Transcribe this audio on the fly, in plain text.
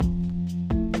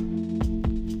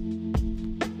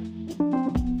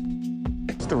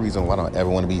the reason why I don't ever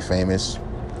want to be famous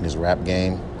in this rap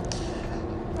game.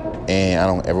 And I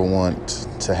don't ever want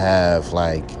to have,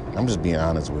 like, I'm just being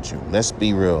honest with you. Let's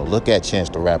be real. Look at Chance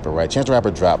the Rapper, right? Chance the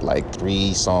Rapper dropped like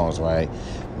 3 songs, right?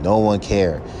 No one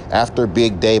cared. After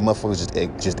Big Day,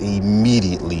 motherfuckers just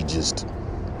immediately just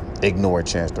ignore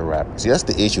Chance the Rapper. See, that's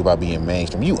the issue about being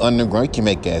mainstream. You underground, you can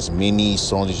make as many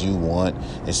songs as you want.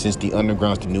 And since the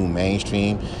underground's the new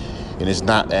mainstream, and it's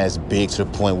not as big to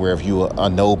the point where if you a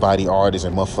nobody artist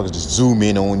and motherfuckers just zoom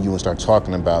in on you and start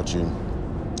talking about you.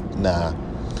 Nah.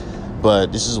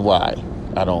 But this is why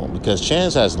I don't. Because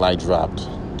Chance has, like, dropped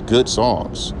good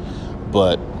songs.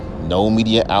 But no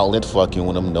media outlet fucking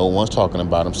with him. No one's talking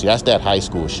about him. See, that's that high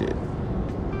school shit.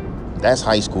 That's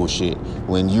high school shit.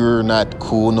 When you're not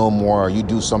cool no more, or you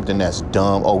do something that's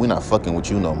dumb, oh, we're not fucking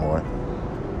with you no more.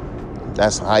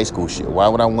 That's high school shit. Why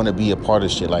would I want to be a part of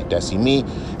shit like that? See, me,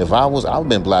 if I've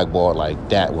been blackballed like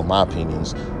that with my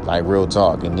opinions, like real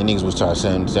talk. And then niggas will start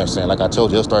saying, like I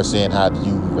told you, they'll start saying how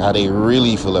they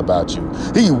really feel about you.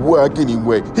 He whack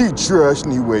anyway. He trash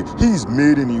anyway. He's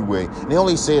mid anyway. And they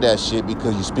only say that shit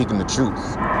because you're speaking the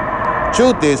truth.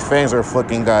 Truth is, fans are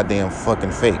fucking goddamn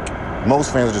fucking fake.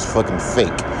 Most fans are just fucking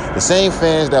fake. The same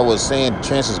fans that was saying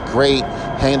Chance is great,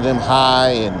 hanging them high,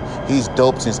 and he's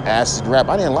dope since acid rap.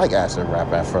 I didn't like acid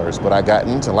rap at first, but I got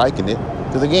into liking it.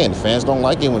 Because again, fans don't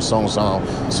like it when songs sound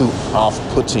too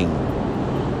off-putting.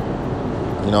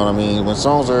 You know what I mean? When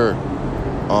songs are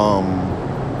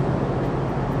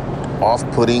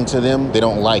off-putting to them, they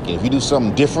don't like it. If you do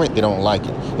something different, they don't like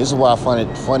it. This is why I find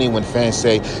it funny when fans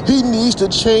say, he needs to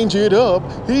change it up.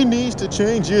 He needs to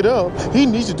change it up. He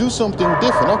needs to do something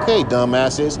different. Okay,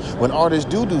 dumbasses. When artists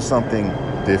do something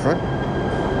different,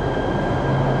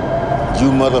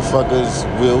 you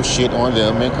motherfuckers will shit on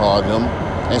them and call them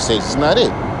and say it's not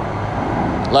it.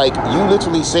 Like, you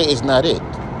literally say it's not it.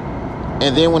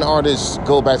 And then when artists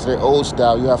go back to their old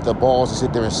style, you have the balls to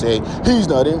sit there and say, he's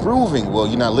not improving. Well,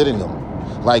 you're not letting them.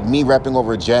 Like me rapping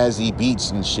over jazzy beats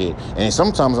and shit. And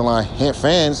sometimes a lot of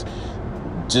fans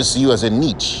just see you as a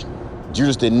niche. You're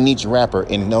just a niche rapper.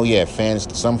 And no, yeah,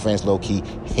 some fans low-key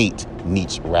hate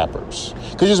niche rappers.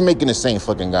 Because you're just making the same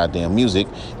fucking goddamn music,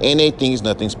 and they think it's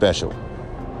nothing special.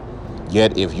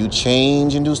 Yet if you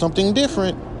change and do something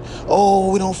different,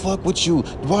 oh, we don't fuck with you.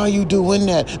 Why are you doing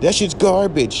that? That shit's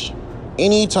garbage.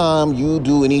 Anytime you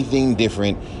do anything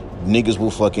different, niggas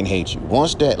will fucking hate you.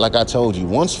 Once that, like I told you,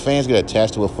 once fans get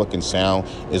attached to a fucking sound,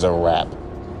 is a rap.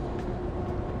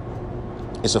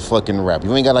 It's a fucking rap.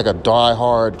 You ain't got like a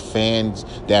diehard fans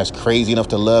that's crazy enough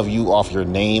to love you off your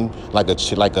name, like a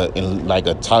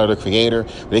Tyler the Creator.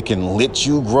 They can let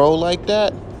you grow like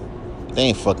that. They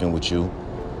ain't fucking with you.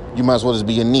 You might as well just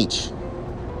be a niche.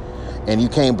 And you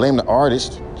can't blame the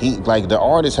artist. The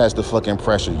artist has the fucking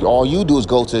pressure. All you do is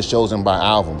go to the shows and buy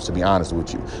albums, to be honest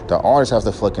with you. The artist has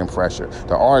the fucking pressure.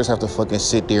 The artists have to fucking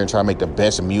sit there and try to make the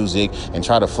best music and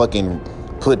try to fucking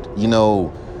put,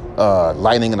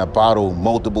 lightning in a bottle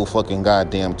multiple fucking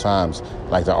goddamn times.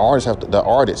 Like the artist,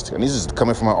 and this is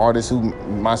coming from an artist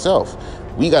myself.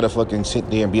 We gotta fucking sit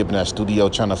there and be up in that studio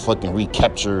trying to fucking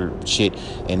recapture shit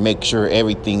and make sure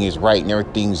everything is right and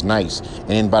everything's nice. And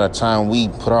then by the time we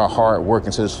put our hard work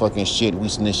into this fucking shit, we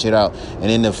send this shit out. And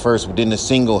then the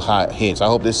single hot hits. I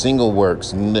hope this single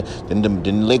works. And then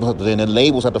the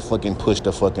labels have to fucking push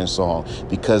the fucking song,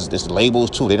 because it's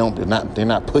labels too. They're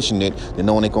not pushing it. Then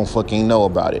no one ain't gonna fucking know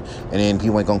about it. And then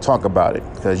people ain't gonna talk about it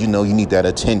because you need that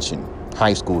attention.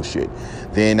 High school shit.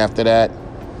 Then after that,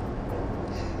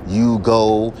 you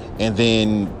go and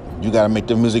then you gotta make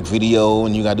the music video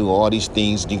and you gotta do all these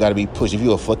things. You gotta be pushed. If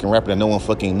you're a fucking rapper that no one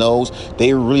fucking knows,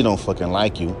 they really don't fucking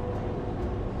like you.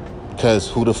 Because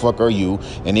who the fuck are you?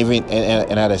 And even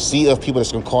and at a sea of people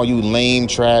that's gonna call you lame,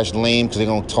 trash, lame, because they're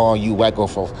gonna call you whack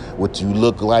off of what you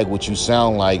look like, what you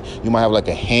sound like. You might have like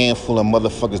a handful of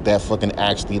motherfuckers that fucking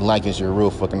actually like as your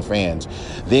real fucking fans.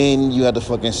 Then you have to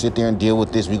fucking sit there and deal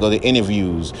with this. We go to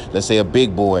interviews. Let's say a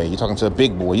big boy. You're talking to a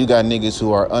big boy. You got niggas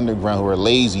who are underground, who are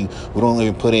lazy, who don't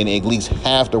even put in at least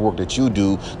half the work that you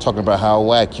do, talking about how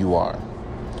whack you are.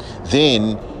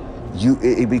 Then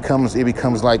it becomes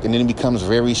like, and then it becomes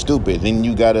very stupid. Then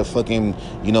you gotta fucking,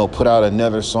 put out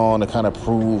another song to kind of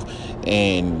prove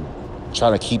and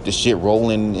try to keep the shit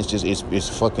rolling. It's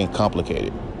fucking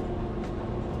complicated.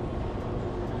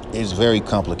 It's very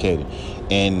complicated.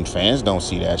 And fans don't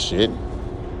see that shit.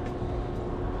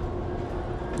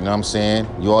 You know what I'm saying?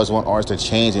 You always want artists to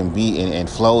change and be and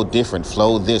flow different,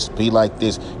 flow this, be like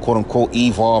this, quote unquote,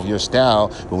 evolve your style.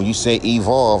 But when you say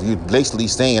evolve, you're basically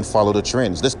saying follow the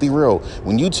trends. Let's be real.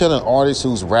 When you tell an artist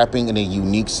who's rapping in a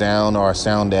unique sound or a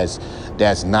sound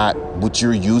that's not what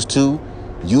you're used to,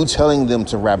 you telling them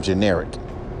to rap generic.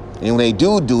 And when they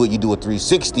do it, you do a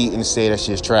 360 and say that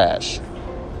shit's trash.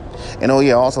 And oh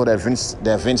yeah, also that Vince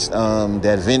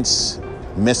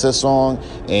Mensa song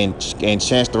and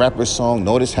Chance the Rapper song.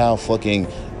 Notice how fucking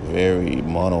very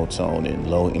monotone and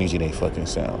low energy they fucking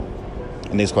sound.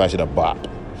 And they just call that shit a bop.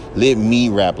 Let me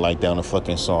rap like that on a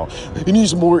fucking song. It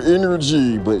needs more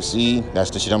energy. But see,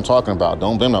 that's the shit I'm talking about.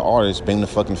 Don't blame the artists, blame the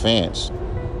fucking fans,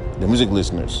 the music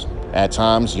listeners. At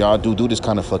times, y'all do this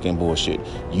kind of fucking bullshit.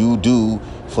 You do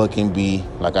fucking be,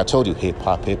 like I told you,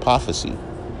 hip-hop hypocrisy. You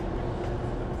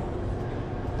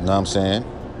know what I'm saying?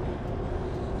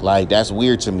 Like, that's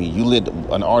weird to me. You let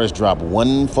an artist drop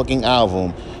one fucking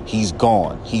album, he's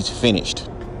gone. He's finished.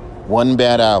 One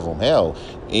bad album. Hell,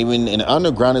 even in the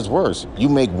underground is worse. You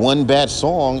make one bad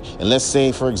song, and let's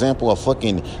say, for example, a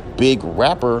fucking big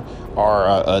rapper or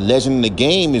a legend in the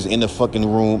game is in the fucking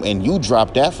room, and you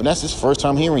drop that, and that's his first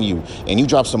time hearing you, and you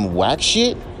drop some whack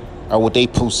shit, or what they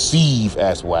perceive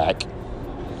as whack,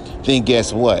 then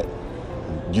guess what?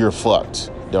 You're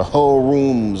fucked. The whole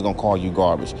room is gonna call you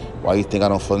garbage. Why you think I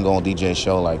don't fucking go on DJ's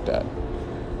show like that?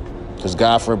 Because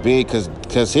God forbid,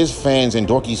 because his fans and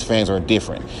Dorky's fans are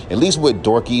different. At least with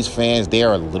Dorky's fans, they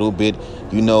are a little bit,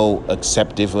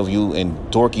 acceptive of you. And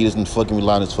Dorky doesn't fucking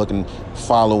rely on his fucking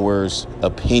followers'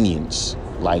 opinions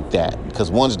like that. Because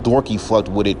once Dorky fucked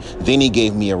with it, then he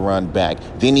gave me a run back.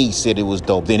 Then he said it was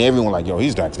dope. Then everyone like, yo,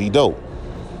 he's actually dope.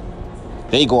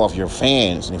 They go off your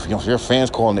fans. And if your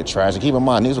fans calling it trash, and keep in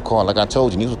mind, niggas will call, like I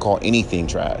told you, niggas will call anything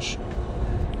trash.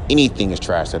 Anything is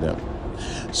trash to them.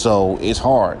 So it's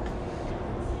hard.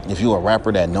 If you're a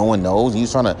rapper that no one knows, and you're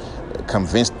trying to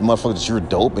convince motherfuckers that you're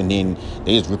dope, and then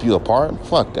they just rip you apart,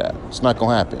 fuck that. It's not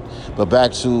gonna happen. But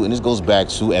back to, and this goes back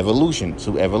to evolution.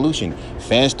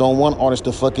 Fans don't want artists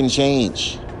to fucking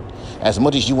change. As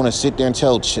much as you want to sit there and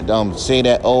say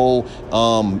that,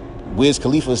 Wiz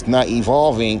Khalifa's not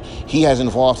evolving, he has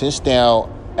evolved his style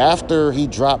after he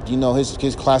dropped,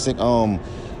 his classic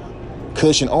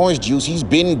Kush and Orange Juice. He's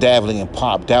been dabbling in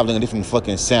pop, dabbling in different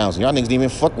fucking sounds. Y'all niggas didn't even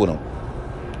fuck with him.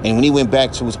 And when he went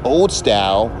back to his old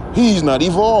style, he's not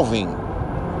evolving.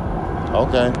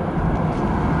 Okay.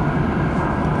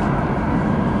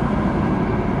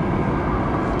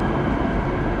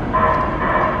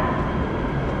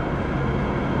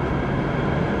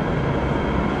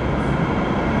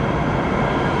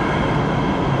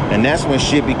 And that's when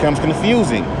shit becomes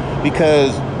confusing.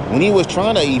 Because when he was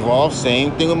trying to evolve,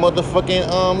 same thing with motherfucking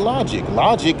Logic.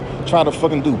 Logic tried to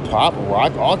fucking do pop,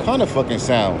 rock, all kind of fucking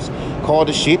sounds. Called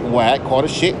the shit whack, called the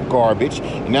shit garbage.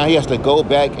 And now he has to go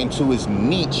back into his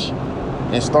niche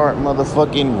and start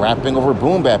motherfucking rapping over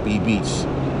boom bap beats.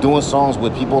 Doing songs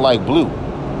with people like Blue.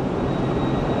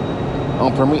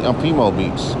 On Primo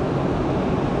beats.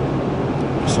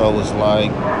 So it's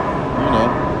like,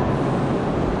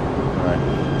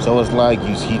 So it's like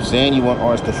you keep saying you want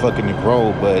artists to fucking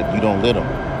grow, but you don't let them.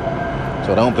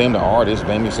 So don't blame the artist,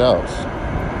 blame yourselves.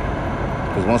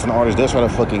 Because once an artist does try to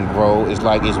fucking grow, it's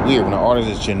weird. When an artist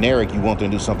is generic, you want them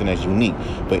to do something that's unique.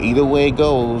 But either way it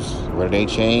goes, whether they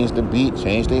change the beat,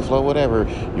 change their flow, whatever,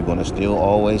 you're going to still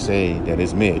always say that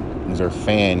it's mid. These are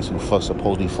fans who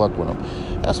supposedly fuck with them.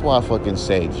 That's why I fucking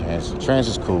say Chance. Chance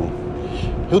is cool.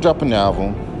 He'll drop an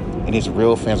album, and his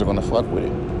real fans are going to fuck with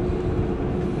it.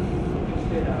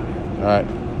 All right,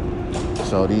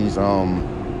 so these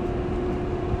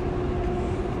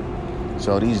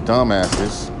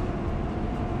dumbasses,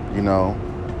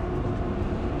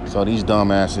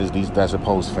 these that's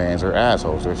opposed fans are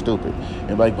assholes. They're stupid.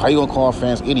 And like, how you gonna call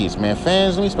fans idiots, man?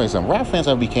 Fans, let me explain something. Rap fans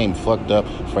have became fucked up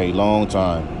for a long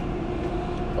time.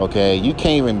 Okay, you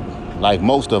can't even like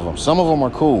most of them. Some of them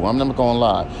are cool. I'm never gonna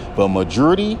lie, but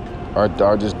majority are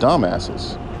just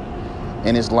dumbasses.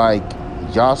 And it's like,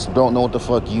 y'all don't know what the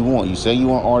fuck you want. You say you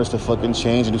want artists to fucking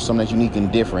change and do something that's unique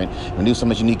and different. And do something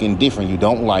that's unique and different, you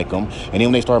don't like them. And then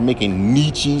when they start making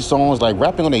Nietzsche songs, like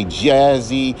rapping on a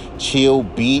jazzy, chill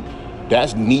beat,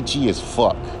 that's Nietzsche as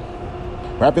fuck.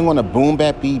 Rapping on a boom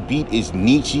bap beat is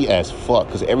Nietzsche as fuck,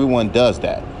 because everyone does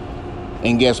that.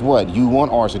 And guess what? You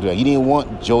want artists to do that. You didn't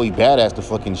want Joey Badass to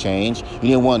fucking change. You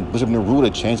didn't want Bishop Nehru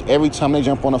to change. Every time they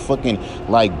jump on a fucking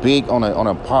like big on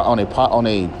a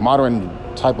modern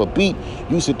type of beat,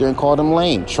 you sit there and call them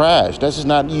lame, trash. That's just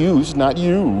not you. It's not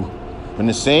you. In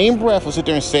the same breath, we'll sit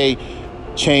there and say,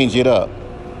 change it up.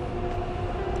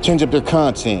 Change up their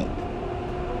content.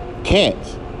 Can't.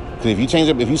 Because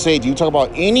if you talk about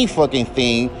any fucking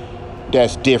thing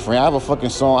that's different. I have a fucking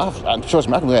song. Trust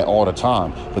me, I can do that all the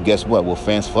time. But guess what? Will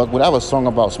fans fuck with? I have a song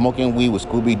about smoking weed with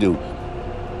Scooby-Doo.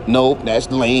 Nope, that's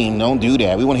lame. Don't do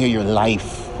that. We want to hear your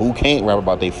life. Who can't rap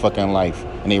about their fucking life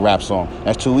in a rap song?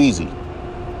 That's too easy.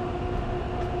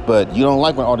 But you don't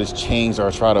like when artists change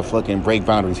or try to fucking break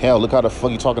boundaries. Hell, look how the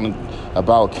fuck you talking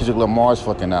about Kendrick Lamar's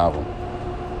fucking album.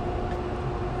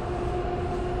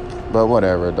 But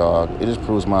whatever, dog. It just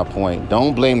proves my point.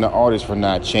 Don't blame the artist for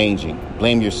not changing.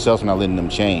 Blame yourself for not letting them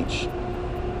change.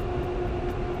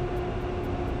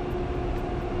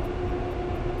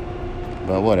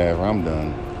 But whatever, I'm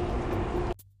done.